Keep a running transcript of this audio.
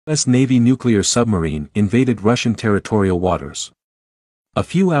U.S. Navy nuclear submarine invaded Russian territorial waters. A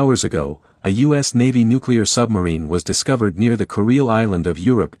few hours ago, a U.S. Navy nuclear submarine was discovered near the Kuril island of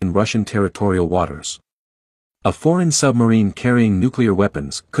Europe in Russian territorial waters. A foreign submarine carrying nuclear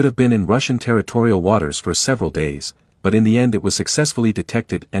weapons could have been in Russian territorial waters for several days, but in the end it was successfully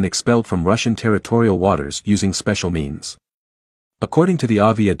detected and expelled from Russian territorial waters using special means. According to the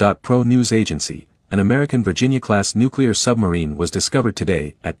Avia.Pro news agency, an American Virginia-class nuclear submarine was discovered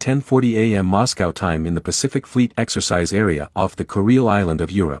today at 10:40 a.m. Moscow time in the Pacific Fleet exercise area off the Kuril island of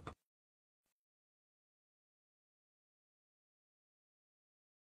Europe.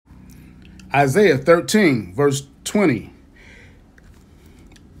 Isaiah 13, verse 20.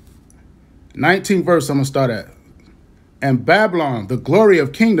 19th verse I'm going to start at. And Babylon, the glory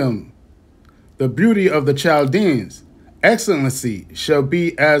of kingdom, the beauty of the Chaldeans, excellency shall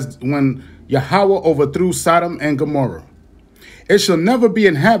be as when Yahweh overthrew Sodom and Gomorrah. It shall never be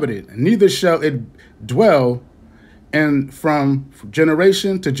inhabited, neither shall it dwell in from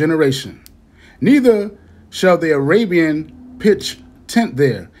generation to generation. Neither shall the Arabian pitch tent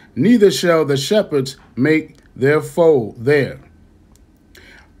there, neither shall the shepherds make their fold there.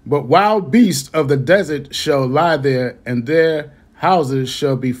 But wild beasts of the desert shall lie there, and their houses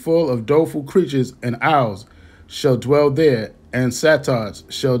shall be full of doleful creatures, and owls shall dwell there, and satyrs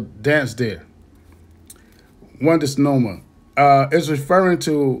shall dance there. One misnomer. It's referring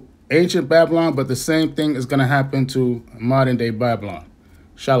to ancient Babylon, but the same thing is going to happen to modern day Babylon.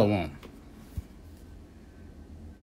 Shalom.